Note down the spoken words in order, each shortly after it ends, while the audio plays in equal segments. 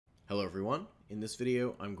Hello everyone. In this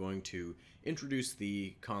video I'm going to introduce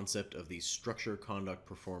the concept of the structure, conduct,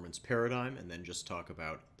 performance paradigm and then just talk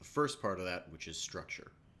about the first part of that, which is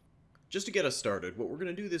structure. Just to get us started, what we're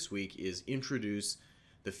going to do this week is introduce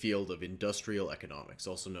the field of industrial economics,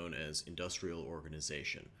 also known as industrial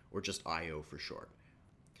organization, or just IO for short.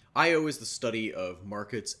 IO is the study of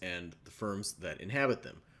markets and the firms that inhabit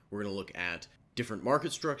them. We're going to look at different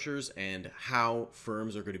market structures and how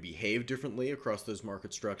firms are going to behave differently across those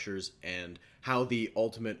market structures and how the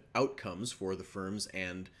ultimate outcomes for the firms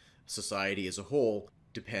and society as a whole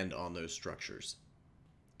depend on those structures.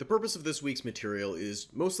 The purpose of this week's material is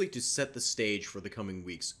mostly to set the stage for the coming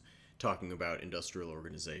weeks talking about industrial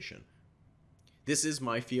organization. This is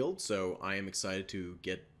my field, so I am excited to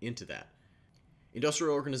get into that.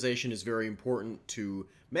 Industrial organization is very important to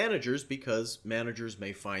managers because managers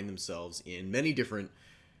may find themselves in many different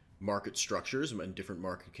market structures and different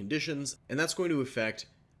market conditions, and that's going to affect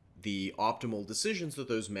the optimal decisions that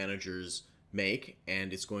those managers make,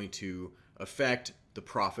 and it's going to affect the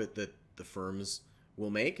profit that the firms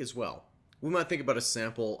will make as well. We might think about a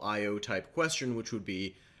sample IO type question, which would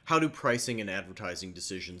be, how do pricing and advertising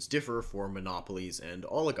decisions differ for monopolies and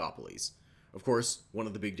oligopolies? Of course, one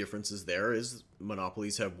of the big differences there is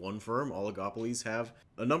monopolies have one firm, oligopolies have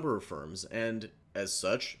a number of firms, and as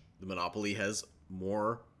such, the monopoly has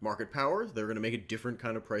more market power. They're going to make a different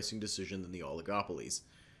kind of pricing decision than the oligopolies.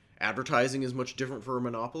 Advertising is much different for a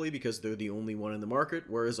monopoly because they're the only one in the market,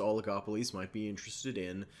 whereas oligopolies might be interested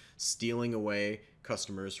in stealing away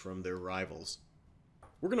customers from their rivals.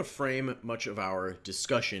 We're going to frame much of our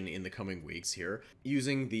discussion in the coming weeks here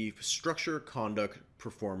using the Structure, Conduct,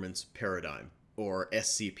 Performance Paradigm, or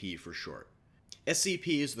SCP for short.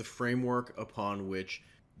 SCP is the framework upon which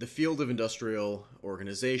the field of industrial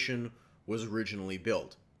organization was originally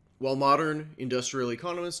built. While modern industrial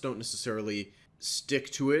economists don't necessarily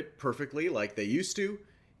stick to it perfectly like they used to,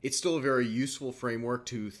 it's still a very useful framework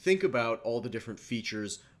to think about all the different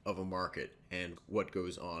features of a market and what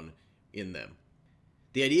goes on in them.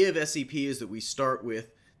 The idea of SCP is that we start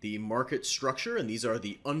with the market structure, and these are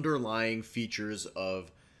the underlying features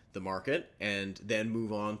of the market, and then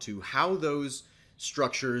move on to how those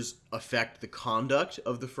structures affect the conduct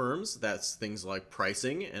of the firms. That's things like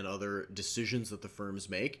pricing and other decisions that the firms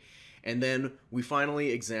make. And then we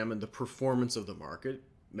finally examine the performance of the market,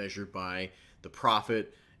 measured by the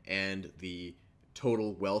profit and the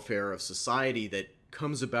total welfare of society that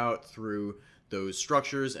comes about through those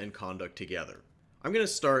structures and conduct together. I'm going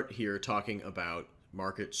to start here talking about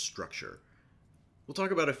market structure. We'll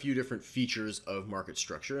talk about a few different features of market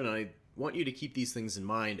structure, and I want you to keep these things in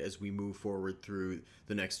mind as we move forward through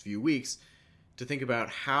the next few weeks to think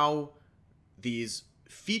about how these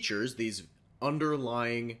features, these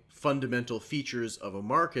underlying fundamental features of a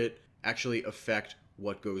market actually affect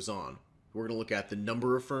what goes on. We're going to look at the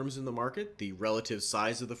number of firms in the market, the relative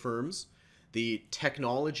size of the firms, the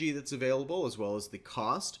technology that's available, as well as the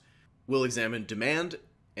cost. We'll examine demand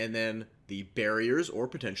and then the barriers or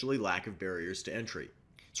potentially lack of barriers to entry.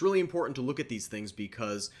 It's really important to look at these things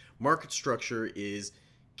because market structure is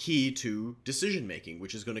key to decision making,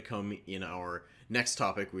 which is going to come in our next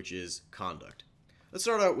topic, which is conduct. Let's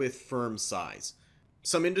start out with firm size.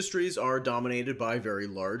 Some industries are dominated by very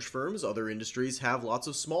large firms. Other industries have lots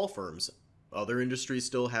of small firms. Other industries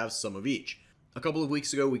still have some of each. A couple of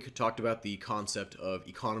weeks ago, we talked about the concept of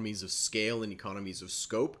economies of scale and economies of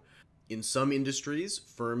scope. In some industries,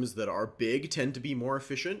 firms that are big tend to be more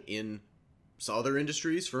efficient. In other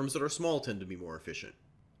industries, firms that are small tend to be more efficient.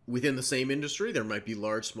 Within the same industry, there might be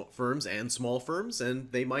large firms and small firms,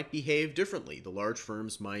 and they might behave differently. The large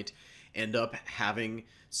firms might end up having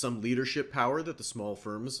some leadership power that the small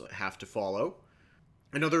firms have to follow.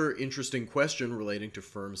 Another interesting question relating to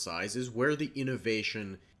firm size is where the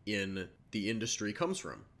innovation in the industry comes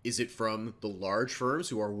from. Is it from the large firms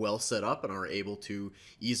who are well set up and are able to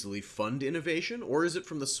easily fund innovation, or is it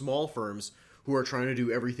from the small firms who are trying to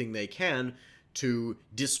do everything they can to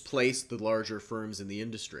displace the larger firms in the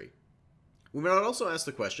industry? We might also ask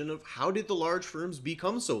the question of how did the large firms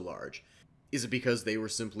become so large? Is it because they were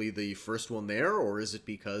simply the first one there, or is it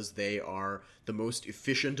because they are the most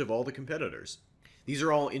efficient of all the competitors? These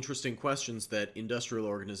are all interesting questions that industrial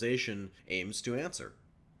organization aims to answer.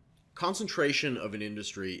 Concentration of an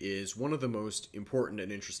industry is one of the most important and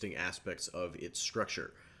interesting aspects of its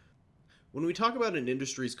structure. When we talk about an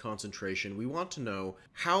industry's concentration, we want to know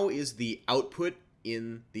how is the output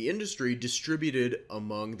in the industry distributed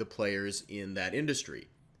among the players in that industry.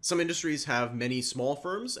 Some industries have many small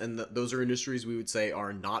firms, and those are industries we would say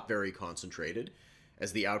are not very concentrated,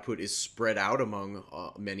 as the output is spread out among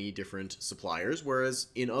many different suppliers, whereas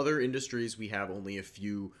in other industries we have only a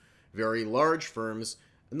few very large firms,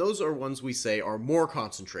 and those are ones we say are more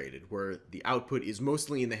concentrated, where the output is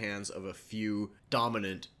mostly in the hands of a few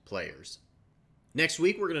dominant players. Next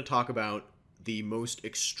week, we're going to talk about the most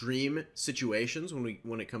extreme situations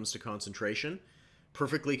when it comes to concentration,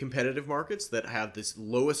 perfectly competitive markets that have this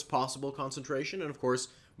lowest possible concentration, and of course,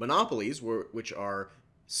 monopolies, which are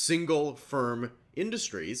single firm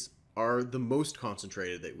industries, are the most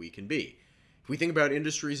concentrated that we can be. If we think about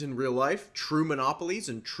industries in real life, true monopolies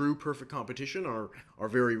and true perfect competition are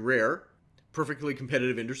very rare. Perfectly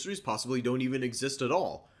competitive industries possibly don't even exist at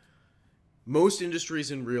all. Most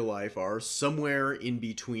industries in real life are somewhere in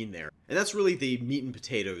between there. And that's really the meat and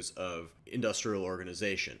potatoes of industrial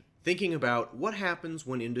organization. Thinking about what happens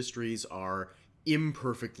when industries are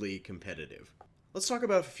imperfectly competitive. Let's talk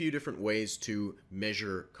about a few different ways to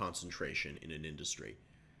measure concentration in an industry.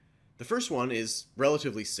 The first one is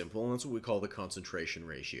relatively simple, and that's what we call the concentration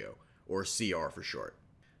ratio, or CR for short.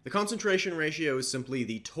 The concentration ratio is simply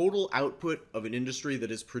the total output of an industry that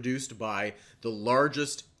is produced by the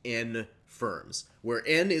largest N firms, where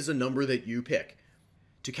N is a number that you pick.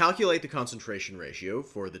 To calculate the concentration ratio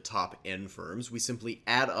for the top N firms, we simply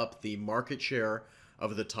add up the market share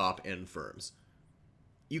of the top N firms.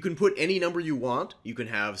 You can put any number you want. You can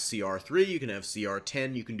have CR3, you can have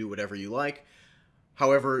CR10, you can do whatever you like.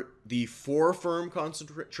 However, the 4-firm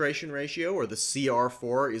concentration ratio, or the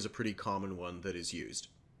CR4, is a pretty common one that is used.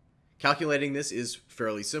 Calculating this is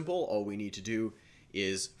fairly simple. All we need to do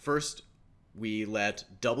is first we let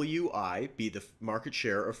WI be the market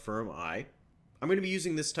share of firm I. I'm going to be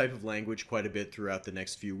using this type of language quite a bit throughout the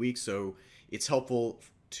next few weeks, so it's helpful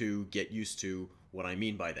to get used to what I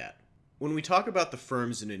mean by that. When we talk about the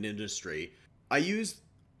firms in an industry, I use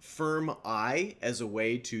firm I as a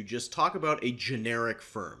way to just talk about a generic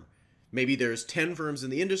firm. Maybe there's 10 firms in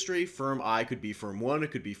the industry. Firm I could be firm 1, it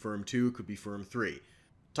could be firm 2, it could be firm 3.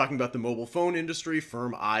 Talking about the mobile phone industry,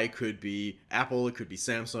 firm I could be Apple, it could be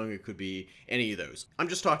Samsung, it could be any of those. I'm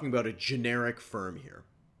just talking about a generic firm here.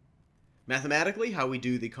 Mathematically, how we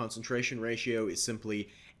do the concentration ratio is simply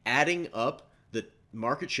adding up the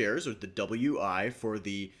market shares, or the WI, for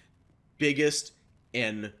the biggest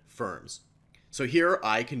N firms. So here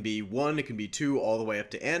I can be 1, it can be 2, all the way up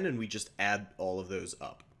to N, and we just add all of those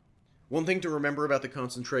up. One thing to remember about the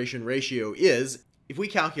concentration ratio is, if we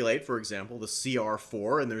calculate, for example, the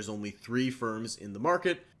CR4, and there's only 3 firms in the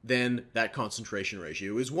market, then that concentration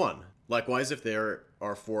ratio is 1. Likewise, if there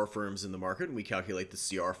are 4 firms in the market and we calculate the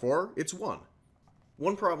CR4, it's 1.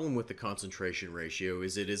 One problem with the concentration ratio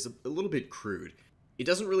is it is a little bit crude. It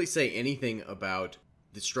doesn't really say anything about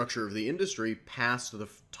the structure of the industry past the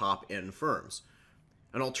top N firms.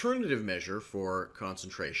 An alternative measure for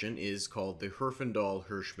concentration is called the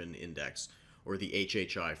Herfindahl-Hirschman Index, or the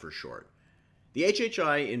HHI for short. The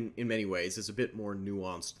HHI, in many ways, is a bit more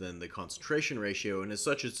nuanced than the concentration ratio, and as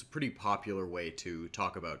such, it's a pretty popular way to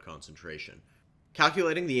talk about concentration.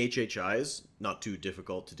 Calculating the HHI is not too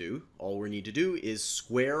difficult to do. All we need to do is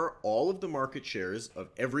square all of the market shares of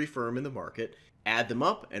every firm in the market, add them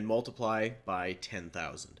up, and multiply by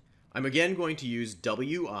 10,000. I'm again going to use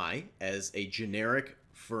WI as a generic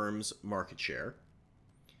firm's market share.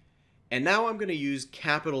 And now I'm going to use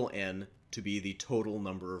capital N to be the total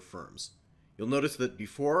number of firms. You'll notice that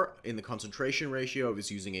before, in the concentration ratio, I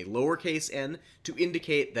was using a lowercase n to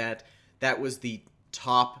indicate that that was the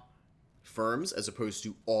top firms as opposed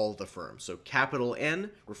to all the firms. So capital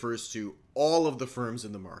N refers to all of the firms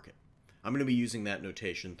in the market. I'm going to be using that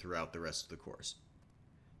notation throughout the rest of the course.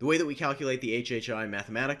 The way that we calculate the HHI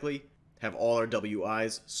mathematically, have all our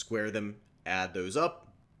WIs, square them, add those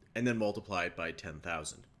up, and then multiply it by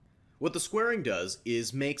 10,000. What the squaring does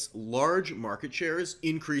is makes large market shares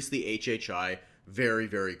increase the HHI very,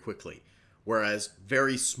 very quickly, whereas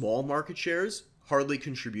very small market shares hardly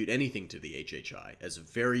contribute anything to the HHI, as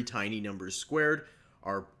very tiny numbers squared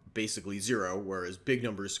are basically 0, whereas big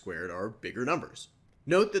numbers squared are bigger numbers.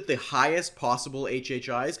 Note that the highest possible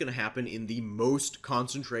HHI is going to happen in the most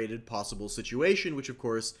concentrated possible situation, which of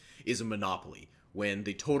course is a monopoly, when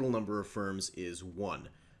the total number of firms is 1.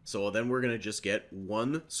 So then we're going to just get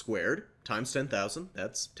 1 squared times 10,000,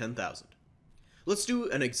 that's 10,000. Let's do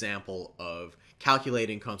an example of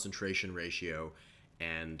calculating concentration ratio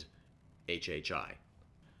and HHI.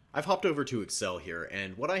 I've hopped over to Excel here,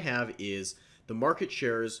 and what I have is the market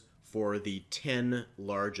shares for the 10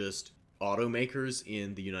 largest automakers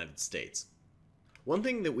in the United States. One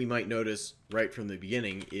thing that we might notice right from the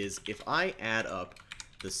beginning is if I add up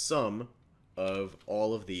the sum of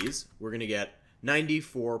all of these, we're going to get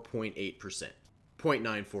 94.8%,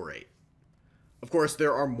 0.948. Of course,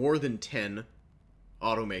 there are more than 10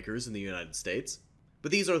 automakers in the United States,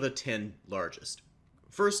 but these are the 10 largest.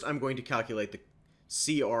 First, I'm going to calculate the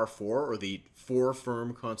CR4, or the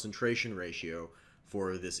 4-firm concentration ratio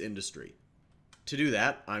for this industry. To do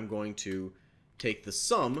that, I'm going to take the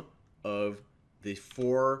sum of the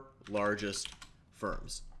 4 largest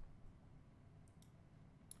firms.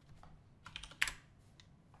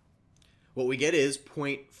 What we get is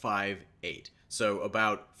 0.58. So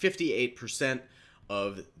about 58%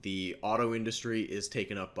 of the auto industry is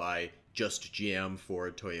taken up by just GM,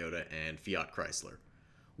 Ford, Toyota, and Fiat Chrysler.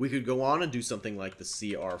 We could go on and do something like the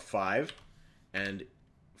CR5, and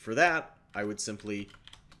for that, I would simply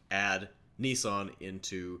add Nissan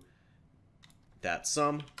into that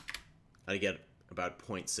sum, and I get about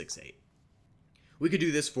 0.68. We could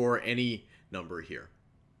do this for any number here.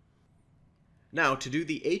 Now, to do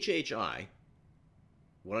the HHI,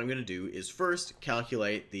 what I'm going to do is first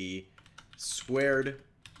calculate the squared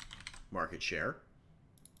market share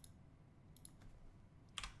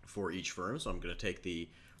for each firm. So I'm going to take the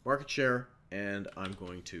market share and I'm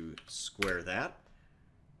going to square that.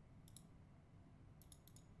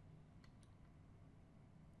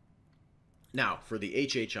 Now, for the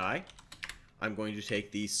HHI, I'm going to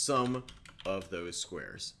take the sum of those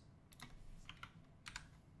squares.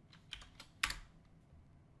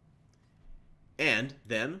 And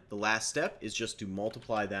then the last step is just to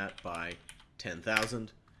multiply that by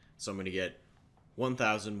 10,000. So I'm going to get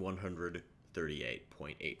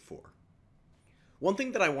 1,138.84. One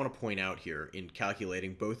thing that I want to point out here in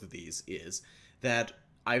calculating both of these is that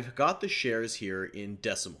I've got the shares here in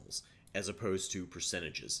decimals as opposed to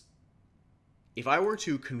percentages. If I were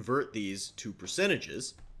to convert these to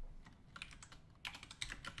percentages,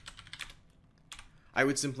 I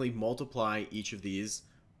would simply multiply each of these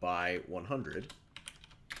by 100.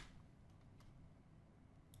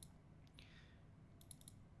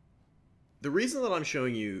 The reason that I'm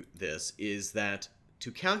showing you this is that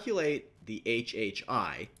to calculate the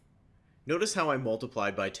HHI, notice how I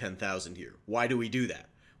multiplied by 10,000 here. Why do we do that?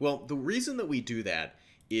 Well, the reason that we do that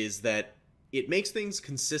is that it makes things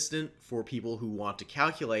consistent for people who want to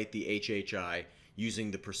calculate the HHI using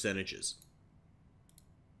the percentages.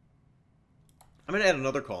 I'm going to add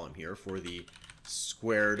another column here for the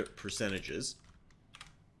squared percentages.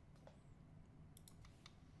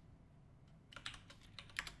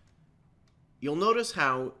 You'll notice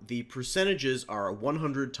how the percentages are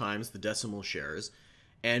 100 times the decimal shares,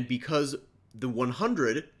 and because the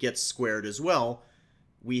 100 gets squared as well,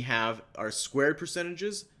 we have our squared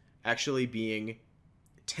percentages actually being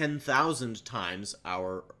 10,000 times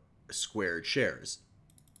our squared shares.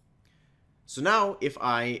 So now if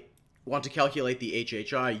I want to calculate the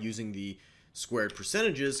HHI using the squared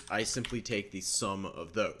percentages, I simply take the sum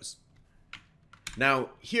of those. Now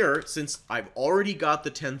here, since I've already got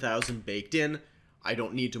the 10,000 baked in, I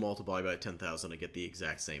don't need to multiply by 10,000 to get the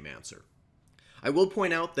exact same answer. I will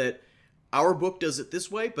point out that our book does it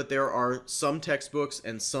this way, but there are some textbooks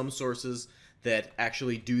and some sources that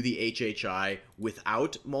actually do the HHI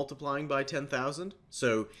without multiplying by 10,000.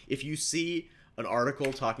 So if you see an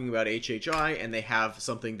article talking about HHI and they have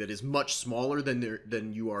something that is much smaller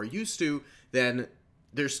than you are used to, then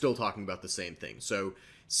they're still talking about the same thing. So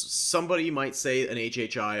somebody might say an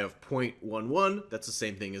HHI of 0.11, that's the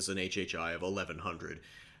same thing as an HHI of 1100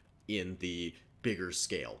 in the bigger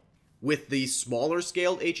scale. With the smaller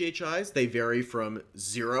scaled HHIs, they vary from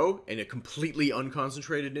 0 in a completely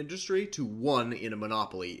unconcentrated industry to 1 in a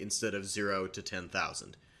monopoly instead of 0 to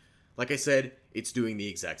 10,000. Like I said, it's doing the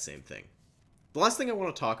exact same thing. The last thing I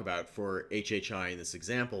want to talk about for HHI in this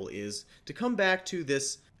example is to come back to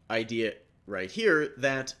this idea right here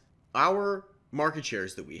that our market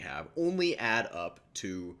shares that we have only add up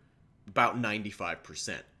to about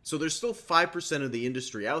 95%. So there's still 5% of the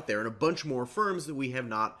industry out there and a bunch more firms that we have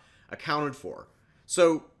not accounted for.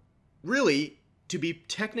 So really, to be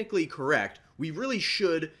technically correct, we really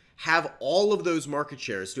should have all of those market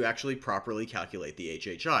shares to actually properly calculate the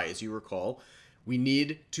HHI. As you recall, we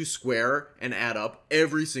need to square and add up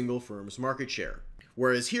every single firm's market share.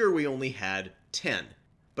 Whereas here we only had 10.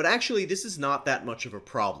 But actually, this is not that much of a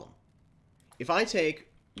problem. If I take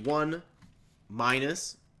 1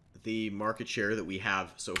 minus the market share that we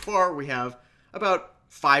have so far, we have about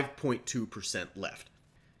 5.2% left.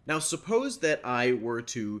 Now suppose that I were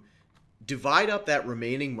to divide up that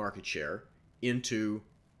remaining market share into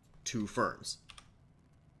 2 firms.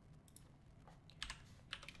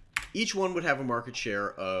 Each one would have a market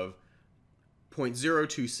share of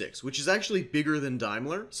 0.026, which is actually bigger than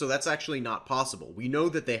Daimler, so that's actually not possible. We know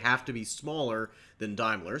that they have to be smaller than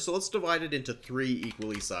Daimler, so let's divide it into 3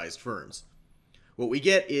 equally sized firms. What we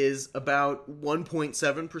get is about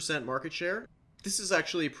 1.7% market share. This is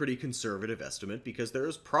actually a pretty conservative estimate because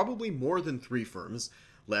there's probably more than 3 firms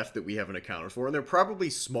left that we haven't accounted for, and they're probably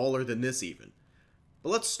smaller than this even. But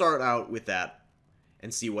let's start out with that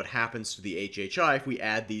and see what happens to the HHI if we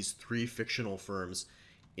add these 3 fictional firms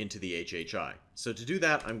into the HHI. So to do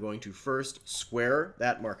that, I'm going to first square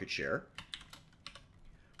that market share,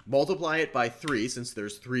 multiply it by 3 since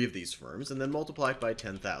there's 3 of these firms, and then multiply it by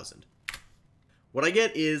 10,000. What I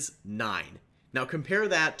get is 9. Now compare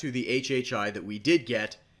that to the HHI that we did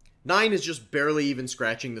get. 9 is just barely even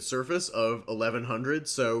scratching the surface of 1100,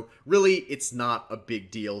 so really it's not a big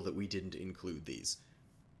deal that we didn't include these.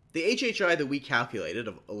 The HHI that we calculated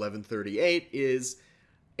of 1138 is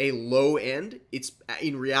a low end. It's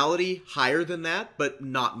in reality higher than that, but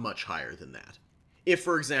not much higher than that. If,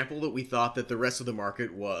 for example, that we thought that the rest of the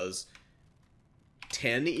market was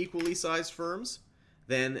 10 equally sized firms,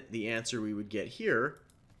 then the answer we would get here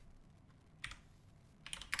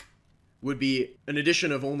would be an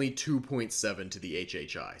addition of only 2.7 to the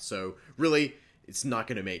HHI. So really, it's not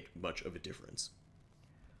going to make much of a difference.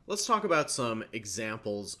 Let's talk about some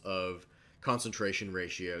examples of concentration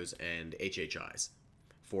ratios and HHIs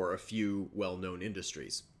for a few well-known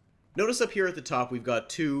industries. Notice up here at the top we've got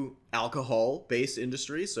 2 alcohol-based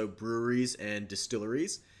industries, so breweries and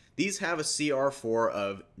distilleries. These have a CR4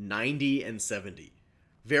 of 90 and 70.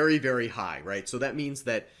 Very, very high, right? So that means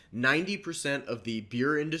that 90% of the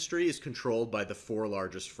beer industry is controlled by the 4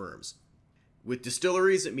 largest firms. With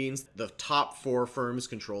distilleries, it means the top 4 firms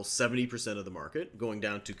control 70% of the market, going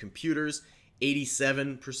down to computers,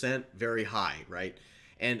 87%, very high, right?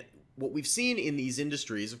 And what we've seen in these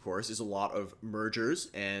industries, of course, is a lot of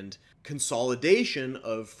mergers and consolidation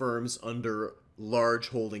of firms under large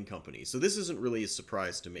holding companies. So this isn't really a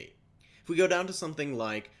surprise to me. If we go down to something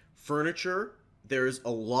like furniture, there's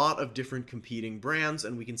a lot of different competing brands,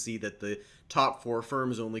 and we can see that the top 4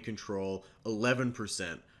 firms only control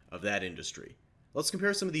 11% of that industry. Let's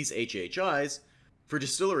compare some of these HHIs. For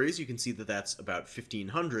distilleries, you can see that that's about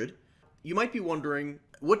 1,500. You might be wondering,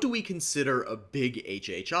 what do we consider a big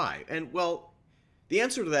HHI? And, well, the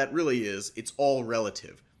answer to that really is, it's all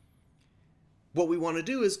relative. What we want to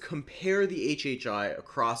do is compare the HHI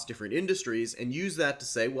across different industries and use that to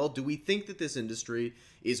say, well, do we think that this industry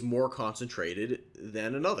is more concentrated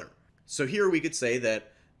than another? So here we could say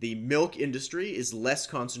that the milk industry is less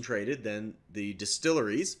concentrated than the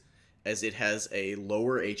distilleries, as it has a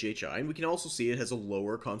lower HHI, and we can also see it has a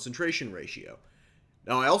lower concentration ratio.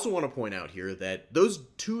 Now, I also want to point out here that those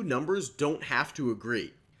 2 numbers don't have to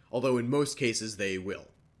agree, although in most cases they will.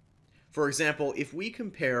 For example, if we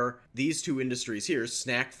compare these 2 industries here,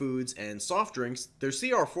 snack foods and soft drinks, their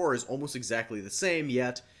CR4 is almost exactly the same,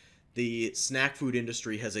 yet the snack food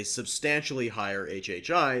industry has a substantially higher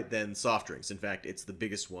HHI than soft drinks. In fact, it's the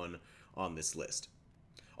biggest one on this list.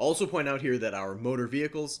 I'll also point out here that our motor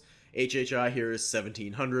vehicles HHI here is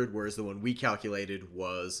 1,700, whereas the one we calculated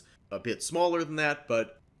was a bit smaller than that,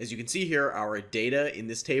 but as you can see here, our data in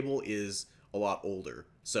this table is a lot older.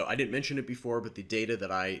 So I didn't mention it before, but the data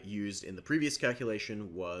that I used in the previous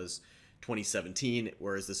calculation was 2017,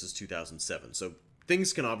 whereas this is 2007. So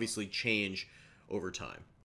things can obviously change over time.